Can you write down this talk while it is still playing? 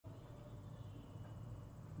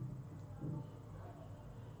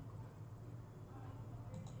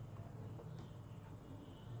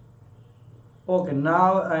Okay,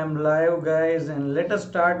 now I am live, guys, and let us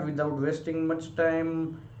start without wasting much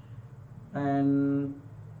time. And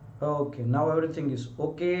okay, now everything is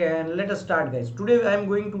okay, and let us start, guys. Today I am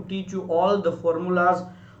going to teach you all the formulas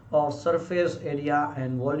of surface area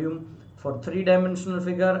and volume for three-dimensional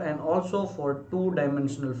figure and also for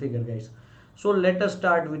two-dimensional figure, guys. So let us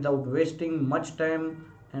start without wasting much time,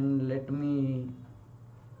 and let me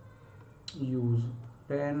use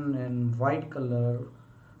pen and white color.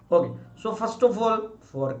 Okay, so first of all,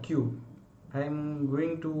 for cube I'm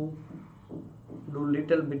going to do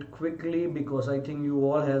little bit quickly because I think you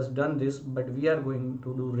all has done this, but we are going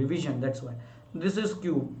to do revision. That's why this is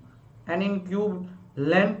cube, and in cube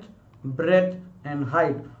length, breadth and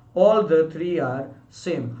height, all the three are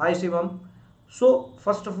same. Hi Shivam. So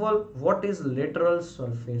first of all, what is lateral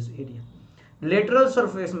surface area? Lateral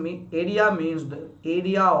surface area means the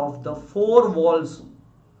area of the four walls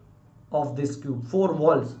of this cube. Four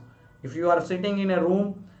walls. If you are sitting in a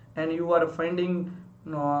room and you are finding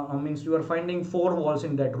means you are finding four walls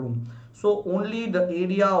in that room, so only the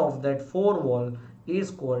area of that four wall is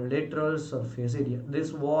called lateral surface area.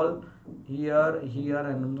 This wall here, here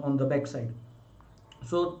and on the back side,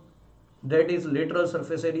 so that is lateral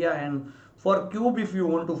surface area. And for cube, if you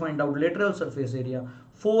want to find out lateral surface area,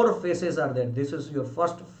 four faces are there. This is your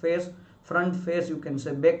first face, front face, you can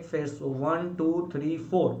say back face. So 1 2 3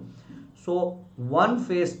 4. So one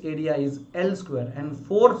face area is L square, and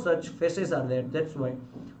four such faces are there. That's why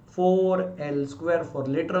 4L square for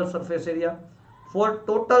lateral surface area. For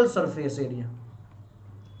total surface area,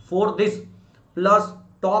 for this plus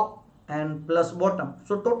top and plus bottom,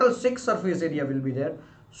 so total 6 surface area will be there.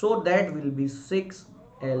 So that will be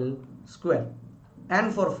 6L square.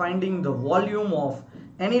 And for finding the volume of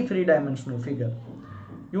any three-dimensional figure,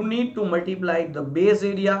 you need to multiply the base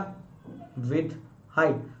area with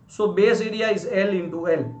height. So base area is L into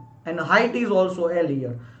L, and height is also L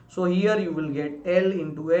here. So here you will get L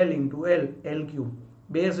into L into L, L cube.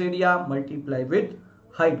 Base area multiply with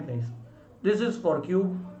height, guys. This is for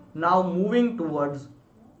cube. Now moving towards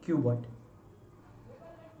cuboid.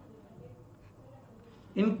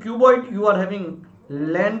 In cuboid, you are having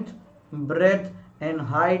length, breadth and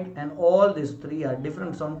height, and all these three are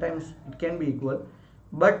different. Sometimes it can be equal,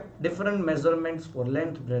 but different measurements for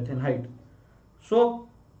length, breadth and height. So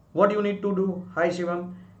what you need to do? Hi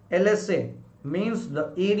Shivam. LSA means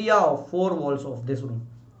the area of four walls of this room.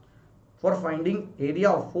 For finding area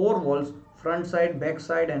of four walls, front side, back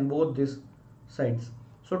side and both these sides,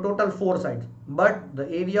 so total four sides, but the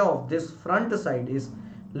area of this front side is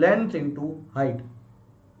length into height,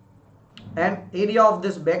 and area of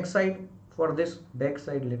this back side, for this back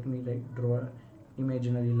side, let me draw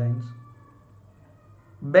imaginary lines.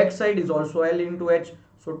 Back side is also L into H,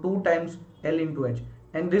 so 2 times L into H,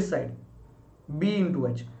 and this side B into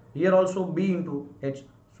H, here also B into H,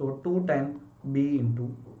 so 2 times B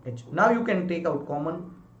into H. Now you can take out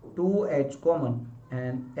common, 2H common,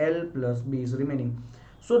 and L plus B is remaining.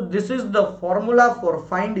 So this is the formula for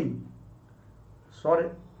finding, sorry,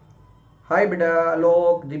 hi beta,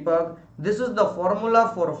 Alok, Deepak, this is the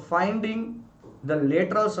formula for finding the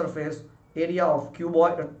lateral surface area of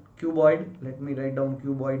cuboid. Let me write down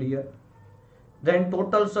cuboid here. Then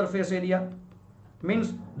total surface area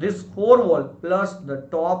means this four wall plus the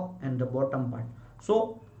top and the bottom part.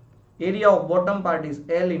 So area of bottom part is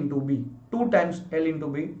L into B, 2 times L into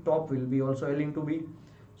B, top will be also L into B,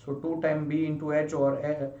 so 2 times B into H, or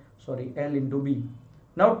L into B.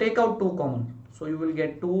 Now take out 2 common, so you will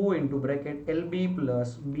get 2 into bracket LB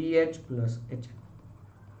plus BH plus H.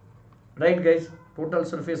 Right guys, total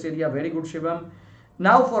surface area. Very good Shivam.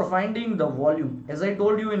 Now for finding the volume, as I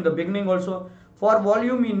told you in the beginning also, for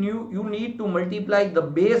volume you need to multiply the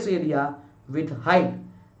base area with height.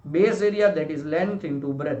 Base area, that is length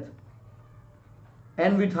into breadth,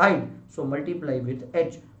 and with height, so multiply with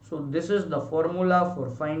H. So this is the formula for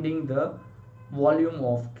finding the volume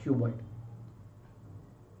of cuboid.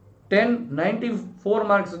 94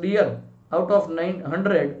 marks dear out of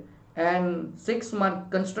 900, and 6 mark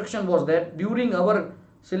construction was there during our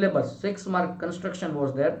syllabus. 6 mark construction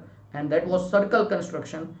was there, and that was circle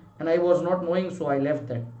construction, and I was not knowing, so I left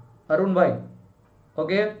that. Arun bhai,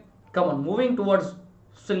 okay, come on, moving towards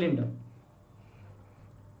cylinder.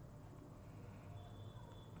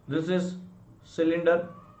 This is cylinder,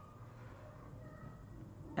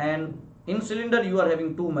 and in cylinder you are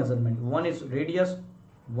having 2 measurements, one is radius,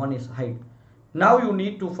 one is height. Now you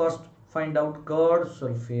need to first find out curved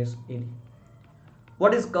surface area.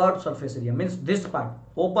 What is curved surface area? Means this part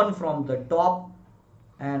open from the top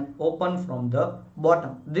and open from the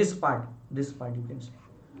bottom. This part you can say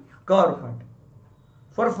curved part.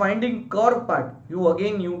 For finding curved part,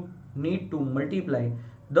 you need to multiply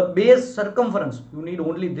the base circumference. You need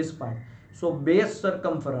only this part. So base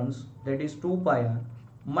circumference, that is 2 pi r,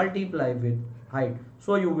 multiply with height.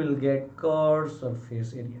 So you will get curved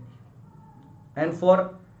surface area. And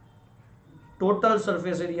for total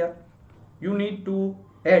surface area, you need to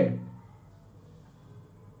add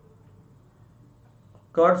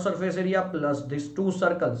curved surface area plus these two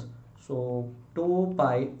circles. So 2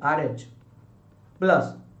 pi RH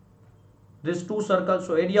plus these two circles.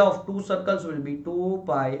 So area of two circles will be 2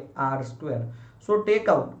 pi r square. So take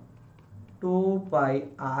out 2 pi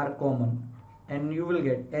r common and you will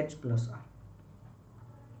get h plus r.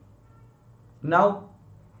 Now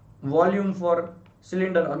volume for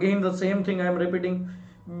cylinder, again the same thing I am repeating.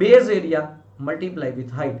 Base area multiply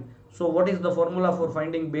with height. So what is the formula for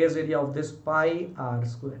finding base area of this? Pi r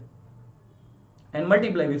square and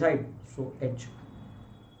multiply with height, so h.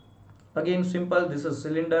 Again simple, this is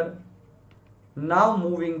cylinder. Now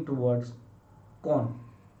moving towards cone.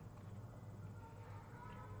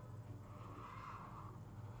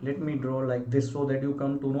 Let me draw like this so that you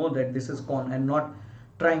come to know that this is cone and not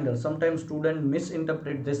triangle. Sometimes students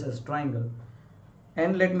misinterpret this as triangle.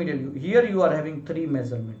 And let me tell you, here you are having three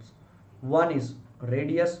measurements. One is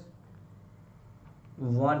radius,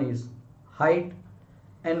 one is height,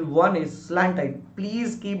 and one is slant height.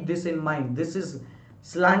 Please keep this in mind. This is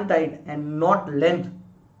slant height and not length.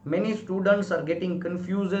 Many students are getting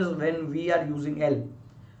confused when we are using L.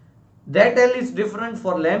 That L is different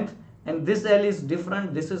for length and this L is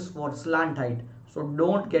different. This is for slant height. So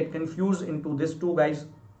don't get confused into these two guys.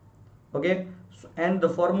 Okay. So, and the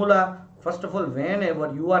formula, first of all,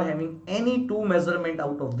 whenever you are having any two measurement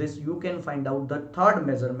out of this, you can find out the third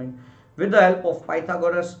measurement with the help of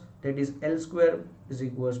Pythagoras. That is L square is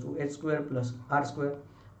equals to h square plus r square,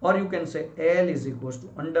 or you can say L is equals to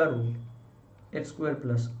under root h square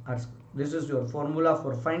plus r square. This is your formula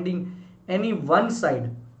for finding any one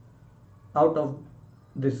side out of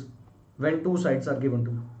this when two sides are given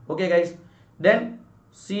to you. Okay guys, then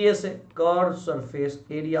CSA, curved surface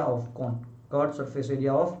area of cone. Curved surface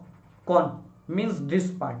area of cone means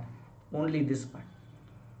this part, only this part,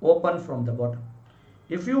 open from the bottom.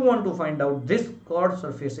 If you want to find out this curved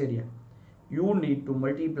surface area, you need to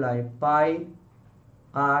multiply pi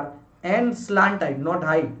r and slant height, not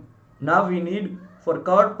height. Now we need, for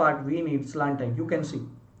curved part we need slant height, you can see.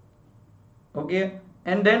 Okay,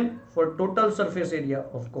 and then for total surface area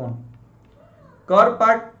of cone, curved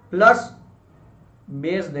part plus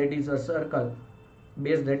base, that is a circle,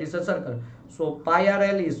 base that is a circle. So pi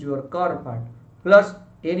rl is your curved part plus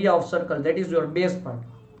area of circle, that is your base part.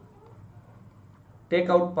 Take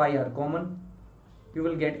out pi r common, you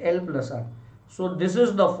will get L plus r. So this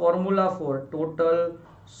is the formula for total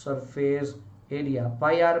surface area,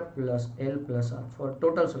 pi r plus L plus r, for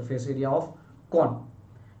total surface area of cone.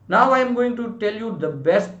 Now I am going to tell you the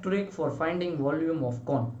best trick for finding volume of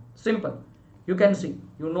cone. Simple. You can see,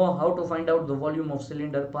 you know how to find out the volume of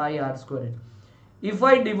cylinder, pi r square. If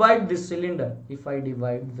I divide this cylinder, let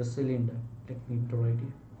me draw it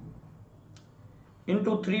here,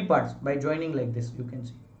 into three parts by joining like this, you can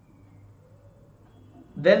see.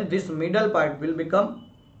 Then this middle part will become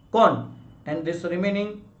cone and this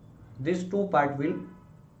remaining, this two part will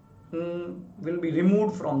be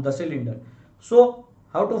removed from the cylinder. So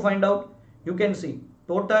how to find out? You can see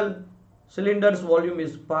total cylinder's volume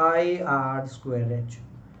is pi r square h.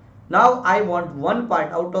 Now I want one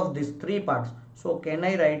part out of these three parts. So can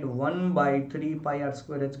I write 1 by 3 pi r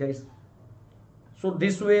square h, guys? So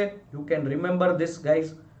this way you can remember this,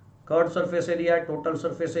 guys. Curved surface area, total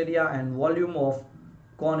surface area, and volume of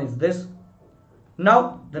cone is this.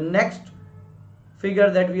 Now the next figure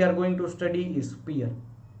that we are going to study is sphere.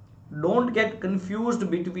 Don't get confused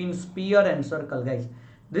between sphere and circle, guys.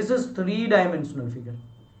 This is three-dimensional figure.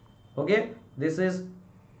 Okay, this is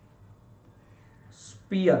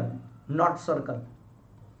sphere, not circle.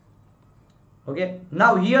 Okay,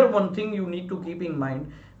 now here one thing you need to keep in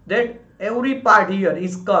mind, that every part here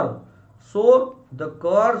is curved. So the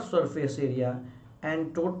curved surface area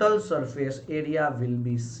and total surface area will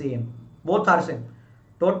be same. Both are same.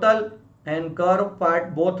 Total and curved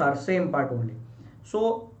part both are same part only.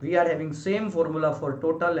 So we are having same formula for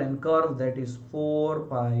total and curve, that is 4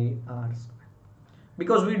 pi r square.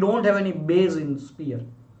 Because we don't have any base in sphere.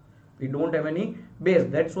 We don't have any base.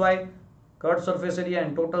 That's why curved surface area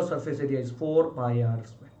and total surface area is 4 pi r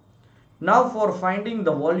square. Now for finding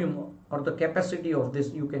the volume or the capacity of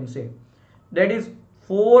this, you can say that is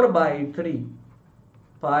 4 by 3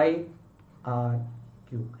 pi r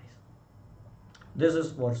cube, guys. This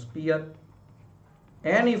is for sphere.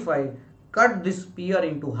 And if I cut this sphere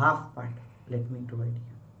into half part, let me draw it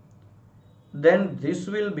here. then this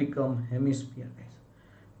will become hemisphere, guys.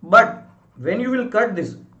 But when you will cut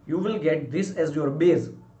this, you will get this as your base.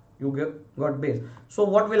 You got base. So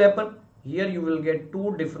what will happen? Here you will get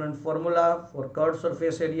two different formula for cut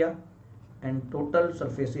surface area and total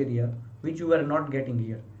surface area, which you are not getting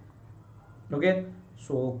here. Okay,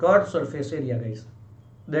 so cut surface area, guys,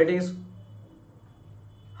 that is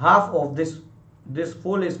half of this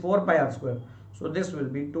full is 4 pi r square, so this will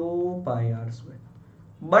be 2 pi r square.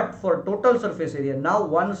 But for total surface area, now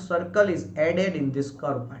one circle is added in this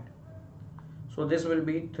curve part, so this will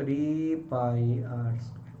be 3 pi r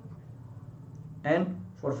square. And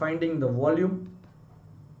for finding the volume,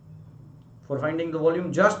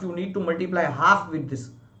 just you need to multiply half with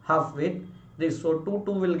this, so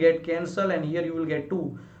 2 will get cancelled, and here you will get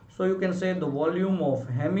 2, so you can say the volume of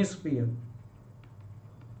hemisphere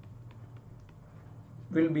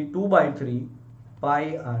will be 2 by 3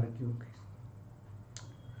 pi r cube.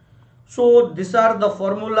 So these are the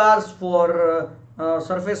formulas for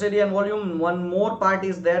surface area and volume. One more part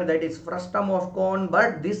is there, that is frustum of cone,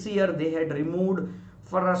 but this year they had removed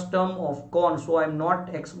frustum of cone, so I am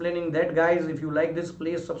not explaining that, guys. If you like this,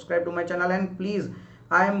 please subscribe to my channel, and please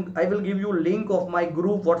I will give you link of my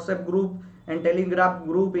group, WhatsApp group and Telegram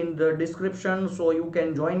group in the description, so you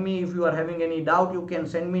can join me. If you are having any doubt, you can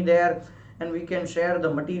send me there, and we can share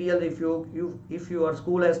the material. If your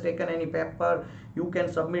school has taken any paper, you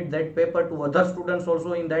can submit that paper to other students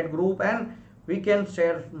also in that group, and we can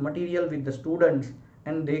share material with the students,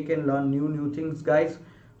 and they can learn new things, guys.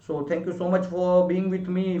 So thank you so much for being with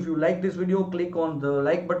me. If you like this video, click on the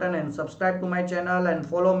like button and subscribe to my channel, and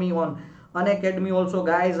follow me on Unacademy also,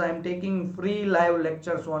 guys. I am taking free live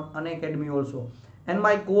lectures on Unacademy also, and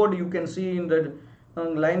my code you can see in the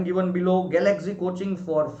line given below, Galaxy Coaching,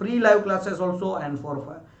 for free live classes also and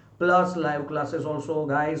for plus live classes also,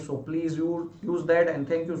 guys. So please use that, and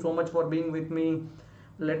thank you so much for being with me.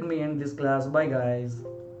 Let me end this class. Bye, guys.